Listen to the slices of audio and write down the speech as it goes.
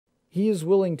he is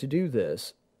willing to do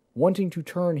this, wanting to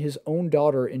turn his own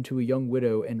daughter into a young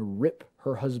widow and rip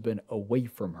her husband away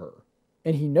from her.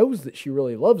 And he knows that she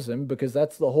really loves him because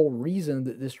that's the whole reason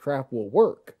that this trap will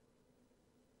work.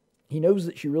 He knows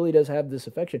that she really does have this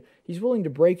affection. He's willing to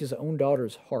break his own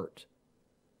daughter's heart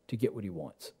to get what he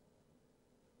wants.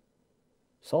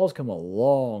 Saul's come a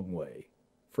long way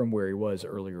from where he was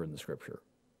earlier in the scripture,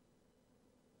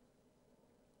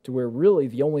 to where really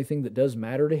the only thing that does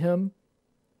matter to him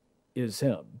is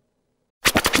him.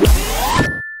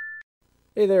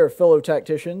 Hey there, fellow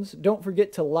tacticians. Don't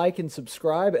forget to like and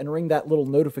subscribe and ring that little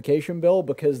notification bell,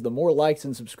 because the more likes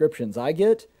and subscriptions I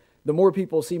get, the more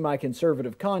people see my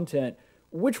conservative content,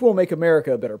 which will make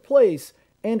America a better place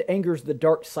and angers the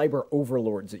dark cyber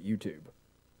overlords at YouTube.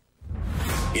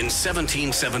 In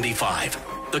 1775,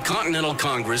 the Continental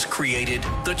Congress created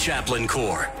the Chaplain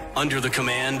Corps. Under the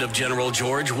command of General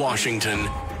George Washington,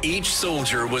 each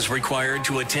soldier was required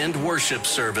to attend worship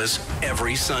service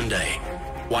every Sunday.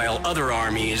 While other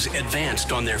armies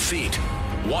advanced on their feet,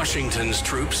 Washington's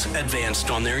troops advanced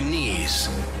on their knees.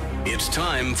 It's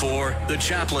time for the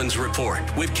Chaplain's Report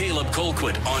with Caleb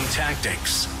Colquitt on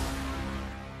tactics.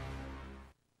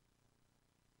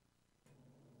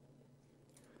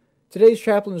 Today's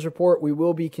Chaplain's Report, we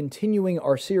will be continuing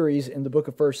our series in the book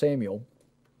of 1 Samuel.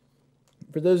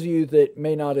 For those of you that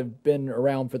may not have been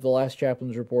around for the last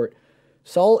Chaplain's Report,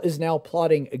 Saul is now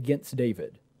plotting against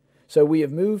David. So we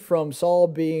have moved from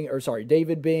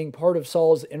David being part of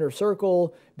Saul's inner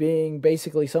circle, being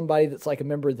basically somebody that's like a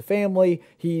member of the family.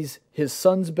 He's his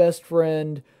son's best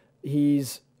friend.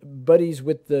 He's buddies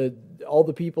with all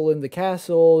the people in the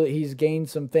castle. He's gained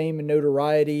some fame and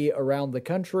notoriety around the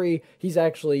country. He's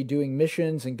actually doing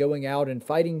missions and going out and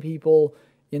fighting people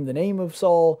in the name of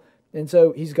Saul. And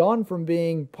so he's gone from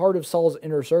being part of Saul's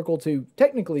inner circle to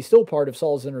technically still part of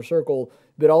Saul's inner circle,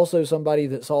 but also somebody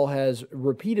that Saul has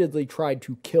repeatedly tried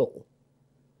to kill.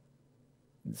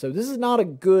 So this is not a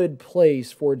good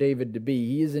place for David to be.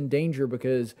 He is in danger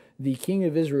because the king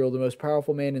of Israel, the most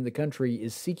powerful man in the country,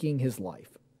 is seeking his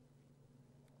life.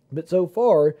 But so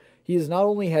far, he has not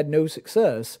only had no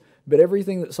success, but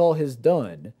everything that Saul has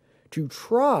done to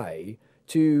try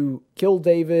to kill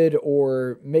David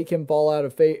or make him fall out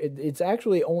of favor, it's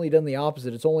actually only done the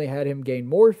opposite. It's only had him gain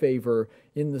more favor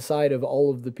in the sight of all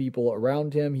of the people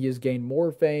around him. He has gained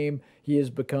more fame. He has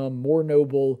become more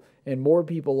noble, and more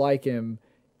people like him,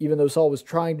 even though Saul was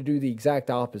trying to do the exact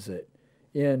opposite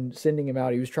in sending him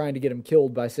out. He was trying to get him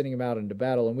killed by sending him out into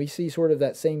battle. And we see sort of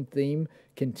that same theme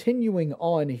continuing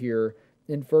on here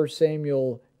in 1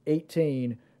 Samuel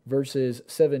 18, verses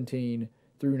 17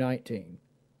 through 19.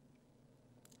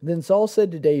 Then Saul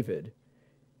said to David,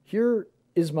 "Here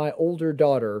is my older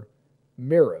daughter,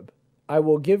 Merab. I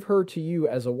will give her to you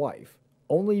as a wife.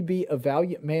 Only be a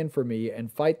valiant man for me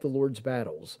and fight the Lord's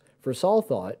battles." For Saul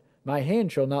thought, "My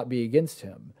hand shall not be against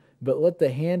him, but let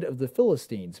the hand of the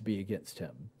Philistines be against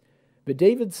him." But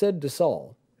David said to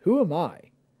Saul, "Who am I,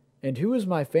 and who is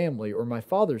my family or my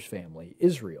father's family,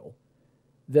 Israel,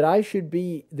 that I should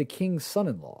be the king's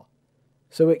son-in-law?"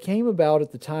 So it came about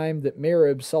at the time that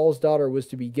Merab, Saul's daughter, was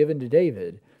to be given to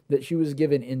David, that she was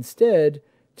given instead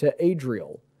to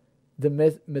Adriel, the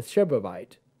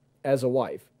Methshebite, as a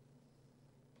wife.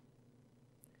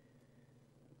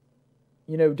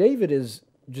 You know, David is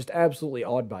just absolutely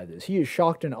awed by this. He is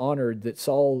shocked and honored that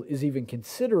Saul is even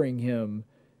considering him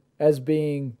as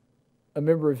being a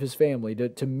member of his family,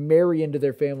 to marry into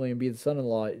their family and be the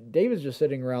son-in-law. David's just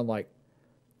sitting around like,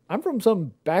 I'm from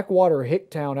some backwater hick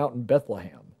town out in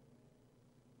Bethlehem.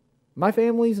 My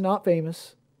family's not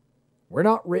famous. We're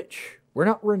not rich. We're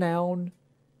not renowned.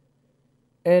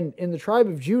 And in the tribe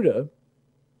of Judah,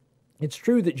 it's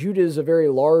true that Judah is a very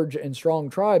large and strong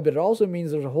tribe, but it also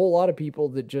means there's a whole lot of people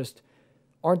that just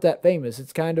aren't that famous.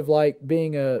 It's kind of like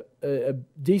being a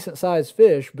decent-sized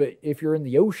fish, but if you're in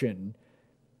the ocean,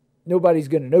 nobody's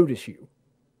going to notice you.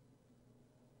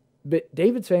 But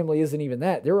David's family isn't even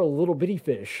that. They're a little bitty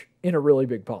fish in a really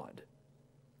big pond.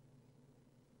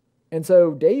 And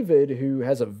so David, who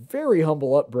has a very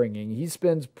humble upbringing, he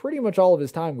spends pretty much all of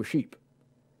his time with sheep.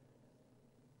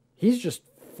 He's just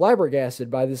flabbergasted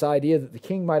by this idea that the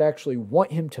king might actually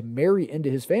want him to marry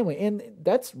into his family. And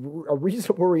that's a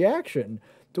reasonable reaction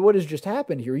to what has just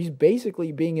happened here. He's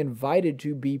basically being invited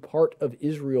to be part of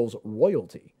Israel's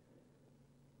royalty.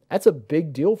 That's a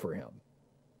big deal for him.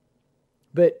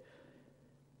 But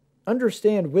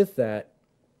understand with that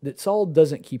Saul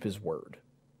doesn't keep his word.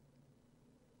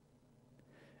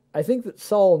 I think that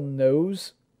Saul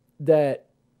knows that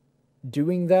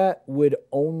doing that would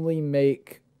only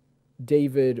make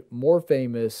David more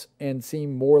famous and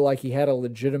seem more like he had a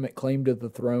legitimate claim to the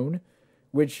throne,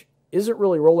 which isn't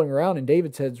really rolling around in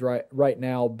David's head right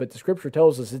now, but the scripture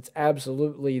tells us it's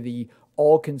absolutely the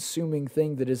all-consuming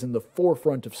thing that is in the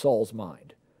forefront of Saul's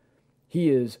mind. He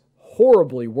is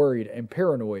horribly worried and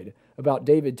paranoid about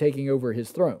David taking over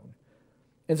his throne.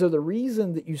 And so the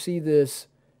reason that you see this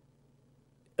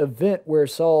event where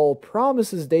Saul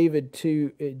promises David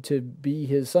to be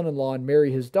his son-in-law and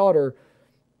marry his daughter,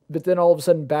 but then all of a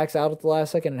sudden backs out at the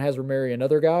last second and has her marry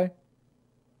another guy,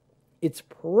 it's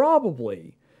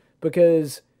probably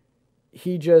because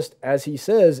he just, as he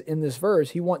says in this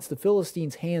verse, he wants the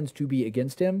Philistines' hands to be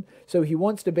against him. So he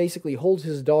wants to basically hold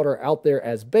his daughter out there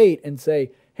as bait and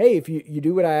say, hey, if you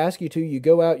do what I ask you to, you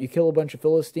go out, you kill a bunch of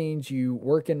Philistines, you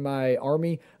work in my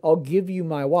army, I'll give you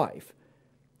my wife.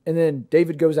 And then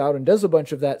David goes out and does a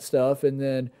bunch of that stuff, and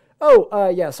then,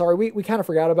 we kind of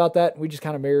forgot about that, and we just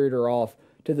kind of married her off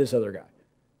to this other guy.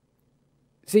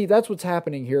 See, that's what's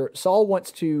happening here. Saul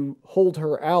wants to hold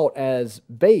her out as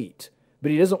bait,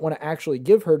 but he doesn't want to actually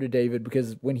give her to David,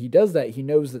 because when he does that, he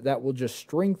knows that that will just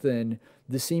strengthen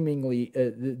the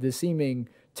seeming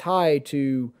tie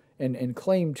to and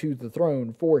claim to the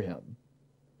throne for him.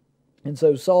 And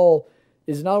so Saul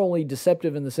is not only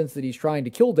deceptive in the sense that he's trying to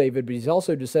kill David, but he's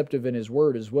also deceptive in his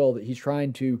word as well, that he's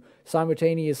trying to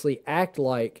simultaneously act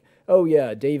like, oh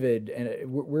yeah, David,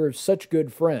 and we're such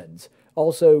good friends.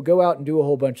 Also, go out and do a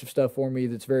whole bunch of stuff for me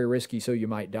that's very risky so you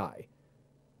might die.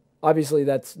 Obviously,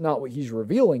 that's not what he's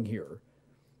revealing here,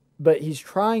 but he's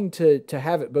trying to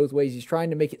have it both ways. He's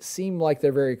trying to make it seem like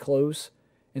they're very close,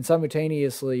 and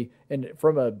simultaneously, and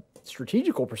from a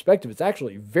strategical perspective, it's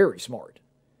actually very smart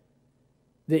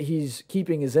that he's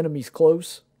keeping his enemies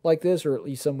close like this, or at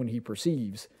least someone he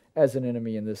perceives as an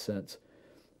enemy in this sense.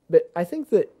 But I think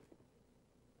that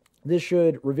this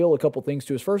should reveal a couple things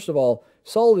to us. First of all,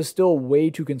 Saul is still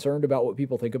way too concerned about what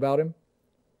people think about him.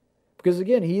 Because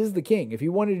again, he is the king. If he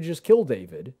wanted to just kill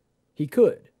David, he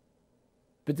could.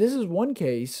 But this is one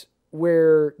case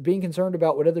where being concerned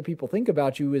about what other people think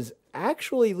about you is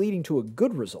actually leading to a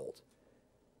good result.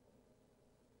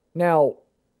 Now,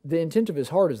 the intent of his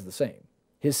heart is the same.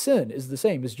 His sin is the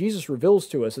same. As Jesus reveals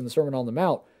to us in the Sermon on the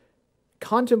Mount,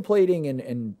 contemplating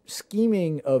and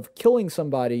scheming of killing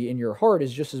somebody in your heart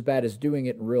is just as bad as doing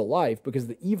it in real life, because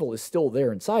the evil is still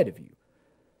there inside of you.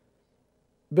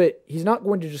 But he's not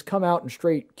going to just come out and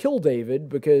straight kill David,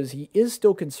 because he is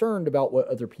still concerned about what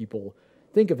other people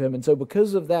think of him. And so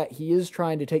because of that, he is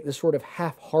trying to take this sort of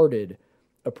half-hearted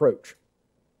approach.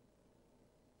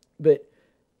 But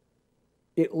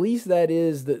at least that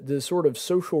is the sort of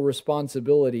social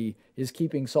responsibility is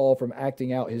keeping Saul from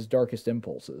acting out his darkest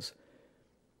impulses.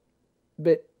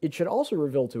 But it should also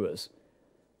reveal to us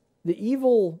the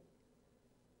evil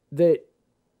that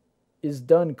is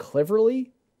done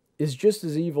cleverly is just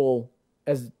as evil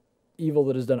that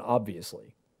is done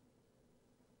obviously.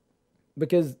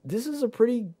 Because this is a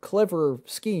pretty clever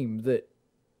scheme that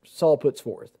Saul puts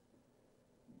forth.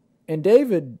 And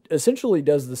David essentially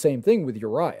does the same thing with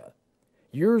Uriah.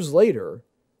 Years later,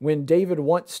 when David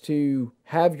wants to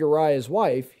have Uriah's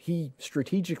wife, he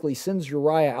strategically sends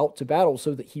Uriah out to battle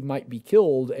so that he might be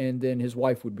killed, and then his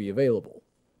wife would be available.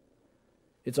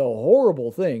 It's a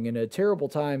horrible thing and a terrible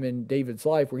time in David's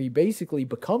life where he basically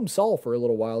becomes Saul for a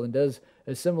little while and does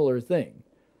a similar thing.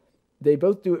 They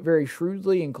both do it very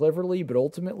shrewdly and cleverly, but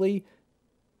ultimately,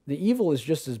 the evil is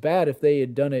just as bad if they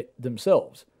had done it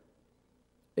themselves.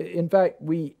 In fact,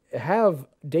 we have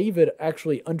David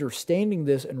actually understanding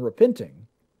this and repenting,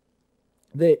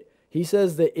 that he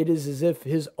says that it is as if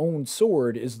his own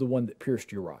sword is the one that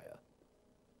pierced Uriah.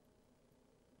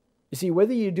 You see,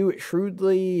 whether you do it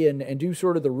shrewdly and do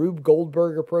sort of the Rube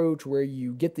Goldberg approach where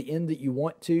you get the end that you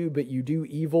want to, but you do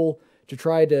evil to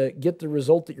try to get the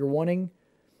result that you're wanting,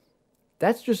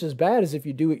 that's just as bad as if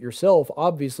you do it yourself,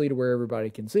 obviously to where everybody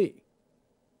can see.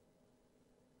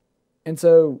 And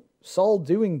so Saul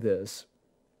doing this,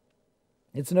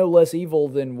 it's no less evil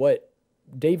than what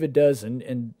David does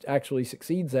and actually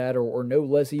succeeds at, or no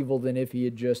less evil than if he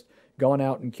had just gone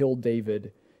out and killed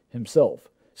David himself.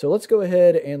 So let's go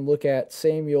ahead and look at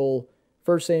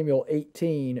 1 Samuel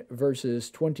 18, verses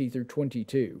 20 through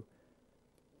 22,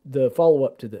 the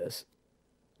follow-up to this.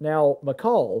 Now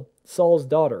Michal, Saul's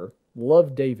daughter,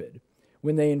 loved David.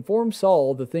 When they informed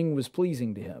Saul, the thing was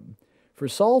pleasing to him. For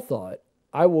Saul thought,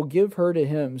 I will give her to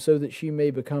him so that she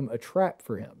may become a trap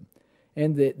for him,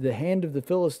 and that the hand of the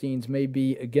Philistines may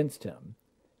be against him.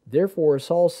 Therefore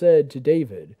Saul said to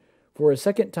David, for a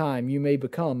second time you may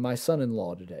become my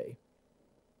son-in-law today.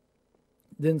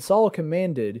 Then Saul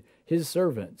commanded his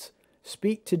servants,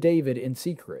 speak to David in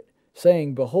secret,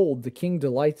 saying, behold, the king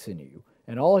delights in you,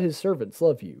 and all his servants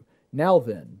love you. Now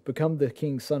then, become the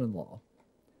king's son-in-law.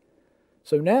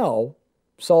 So now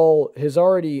Saul has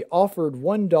already offered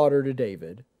one daughter to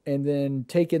David and then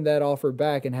taken that offer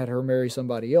back and had her marry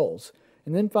somebody else,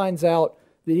 and then finds out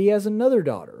that he has another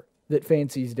daughter that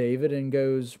fancies David and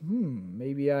goes,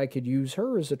 maybe I could use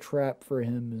her as a trap for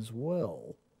him as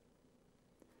well.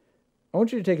 I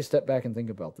want you to take a step back and think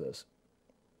about this.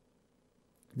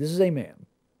 This is a man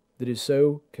that is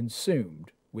so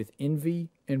consumed with envy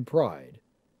and pride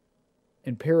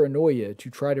and paranoia to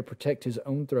try to protect his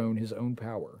own throne, his own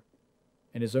power,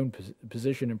 and his own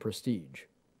position and prestige.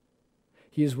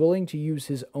 He is willing to use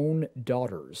his own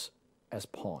daughters as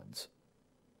pawns.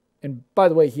 And by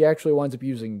the way, he actually winds up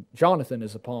using Jonathan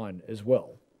as a pawn as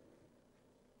well.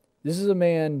 This is a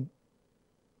man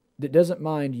that doesn't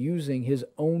mind using his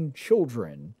own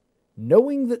children,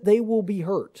 knowing that they will be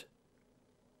hurt,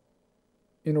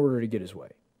 in order to get his way.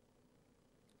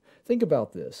 Think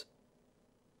about this.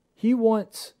 He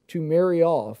wants to marry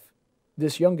off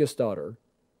this youngest daughter.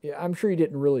 I'm sure he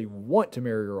didn't really want to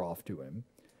marry her off to him,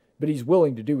 but he's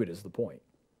willing to do it is the point.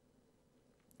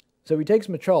 So he takes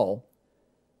Michal,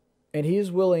 and he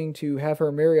is willing to have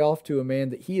her marry off to a man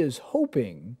that he is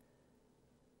hoping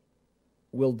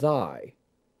will die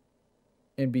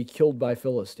and be killed by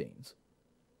Philistines.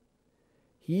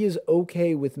 He is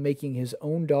okay with making his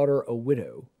own daughter a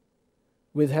widow,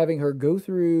 with having her go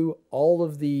through all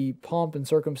of the pomp and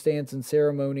circumstance and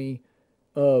ceremony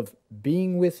of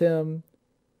being with him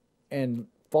and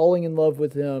falling in love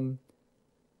with him,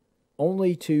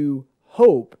 only to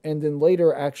hope and then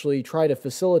later actually try to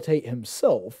facilitate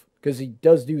himself, because he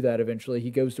does do that eventually.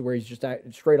 He goes to where he's just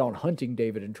straight on hunting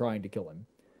David and trying to kill him.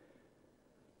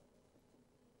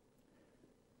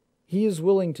 He is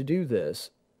willing to do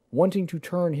this, wanting to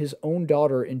turn his own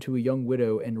daughter into a young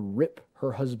widow and rip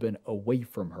her husband away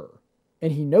from her.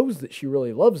 And he knows that she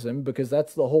really loves him, because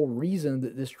that's the whole reason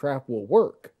that this trap will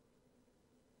work.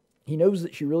 He knows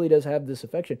that she really does have this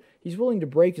affection. He's willing to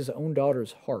break his own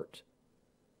daughter's heart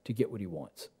to get what he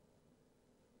wants.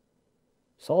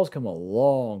 Saul's come a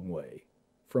long way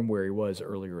from where he was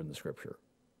earlier in the scripture,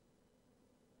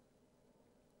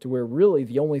 to where really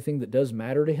the only thing that does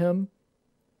matter to him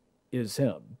is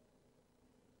him.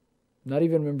 Not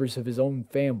even members of his own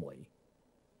family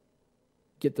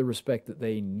get the respect that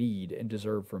they need and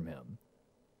deserve from him.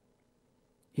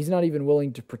 He's not even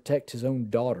willing to protect his own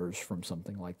daughters from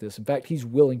something like this. In fact, he's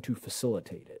willing to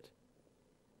facilitate it.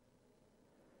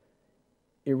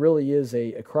 It really is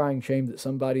a crying shame that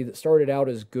somebody that started out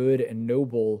as good and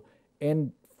noble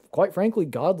and, quite frankly,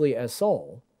 godly as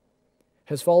Saul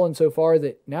has fallen so far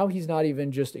that now he's not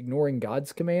even just ignoring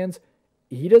God's commands.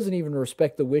 He doesn't even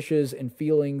respect the wishes and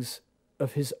feelings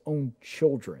of his own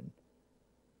children.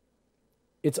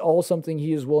 It's all something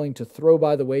he is willing to throw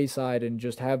by the wayside and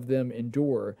just have them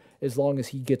endure as long as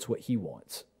he gets what he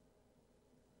wants.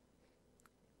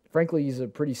 Frankly, he's a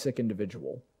pretty sick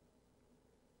individual.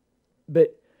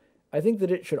 But I think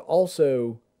that it should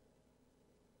also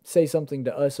say something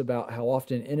to us about how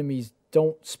often enemies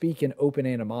don't speak in open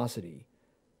animosity,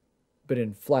 but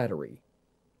in flattery.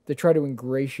 They try to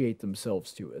ingratiate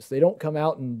themselves to us. They don't come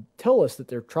out and tell us that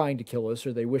they're trying to kill us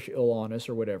or they wish ill on us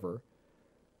or whatever.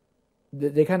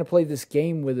 They kind of play this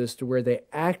game with us to where they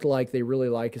act like they really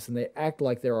like us and they act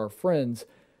like they're our friends,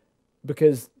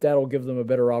 because that'll give them a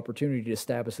better opportunity to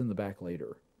stab us in the back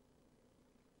later.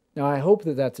 Now, I hope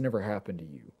that that's never happened to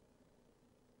you.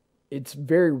 It's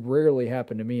very rarely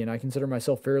happened to me, and I consider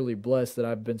myself fairly blessed that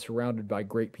I've been surrounded by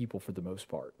great people for the most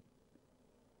part.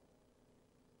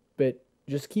 But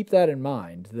just keep that in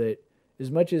mind, that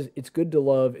as much as it's good to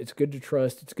love, it's good to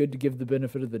trust, it's good to give the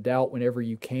benefit of the doubt whenever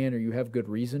you can or you have good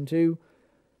reason to,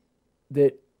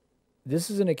 that this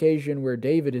is an occasion where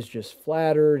David is just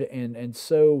flattered and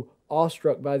so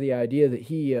awestruck by the idea that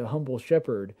he, a humble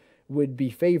shepherd, would be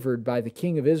favored by the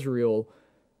king of Israel,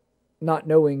 not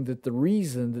knowing that the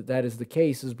reason that that is the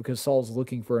case is because Saul's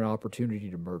looking for an opportunity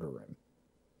to murder him.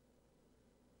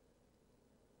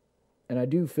 And I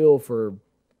do feel for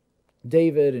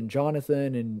David and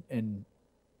Jonathan and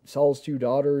Saul's two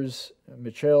daughters,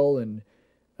 Michal and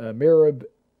Merab.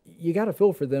 You got to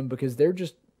feel for them, because they're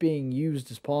just being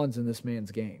used as pawns in this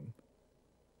man's game.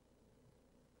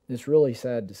 It's really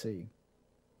sad to see.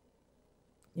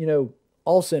 You know,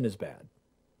 all sin is bad.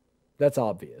 That's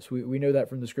obvious. We know that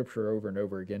from the scripture over and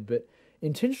over again. But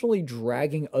intentionally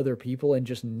dragging other people and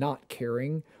just not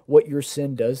caring what your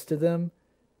sin does to them,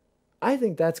 I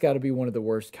think that's got to be one of the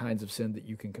worst kinds of sin that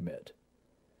you can commit.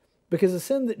 Because a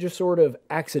sin that just sort of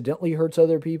accidentally hurts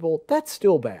other people, that's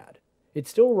still bad. It's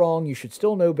still wrong. You should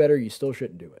still know better. You still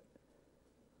shouldn't do it.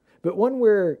 But one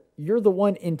where you're the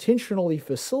one intentionally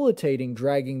facilitating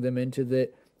dragging them into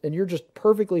that, and you're just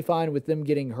perfectly fine with them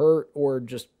getting hurt, or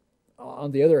just,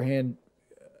 on the other hand,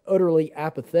 utterly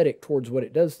apathetic towards what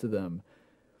it does to them,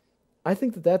 I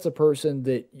think that that's a person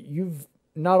that you've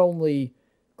not only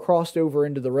crossed over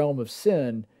into the realm of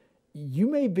sin, you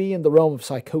may be in the realm of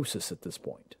psychosis at this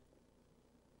point.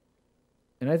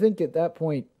 And I think at that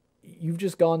point, you've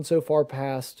just gone so far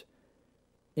past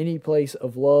any place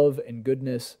of love and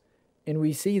goodness, and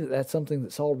we see that that's something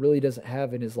that Saul really doesn't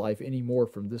have in his life anymore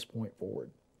from this point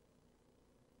forward.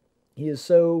 He is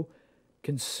so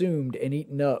consumed and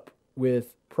eaten up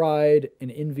with pride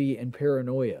and envy and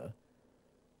paranoia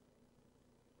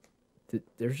that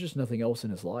there's just nothing else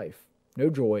in his life. No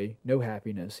joy, no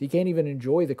happiness. He can't even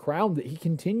enjoy the crown that he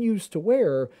continues to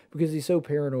wear because he's so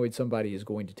paranoid somebody is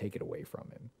going to take it away from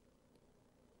him.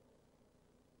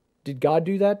 Did God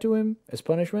do that to him as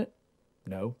punishment?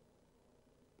 No.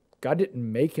 God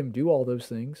didn't make him do all those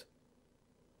things.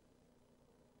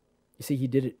 You see, he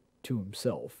did it to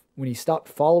himself. When he stopped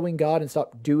following God and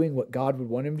stopped doing what God would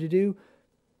want him to do,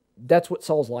 that's what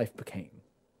Saul's life became.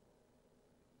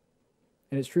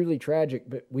 And it's truly tragic,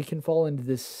 but we can fall into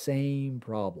this same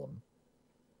problem.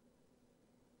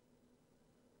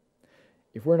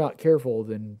 If we're not careful,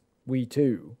 then we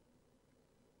too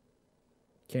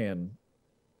can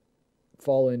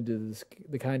fall into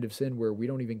the kind of sin where we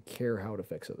don't even care how it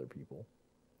affects other people.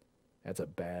 That's a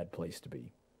bad place to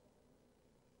be.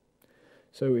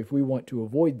 So if we want to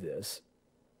avoid this,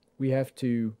 we have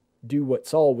to do what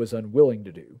Saul was unwilling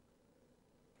to do.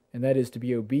 And that is to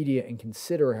be obedient and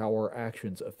consider how our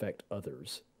actions affect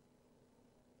others.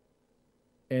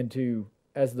 And to,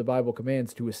 as the Bible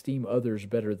commands, to esteem others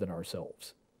better than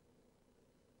ourselves.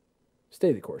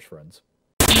 Stay the course, friends.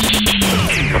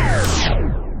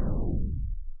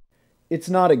 It's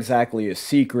not exactly a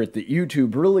secret that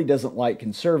YouTube really doesn't like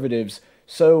conservatives,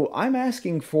 so I'm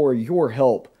asking for your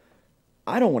help.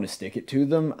 I don't want to stick it to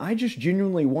them. I just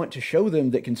genuinely want to show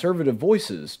them that conservative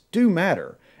voices do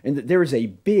matter, and that there is a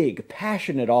big,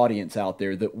 passionate audience out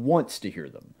there that wants to hear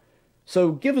them.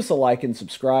 So give us a like and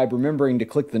subscribe, remembering to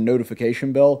click the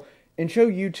notification bell, and show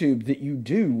YouTube that you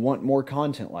do want more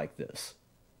content like this.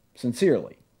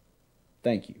 Sincerely,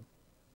 thank you.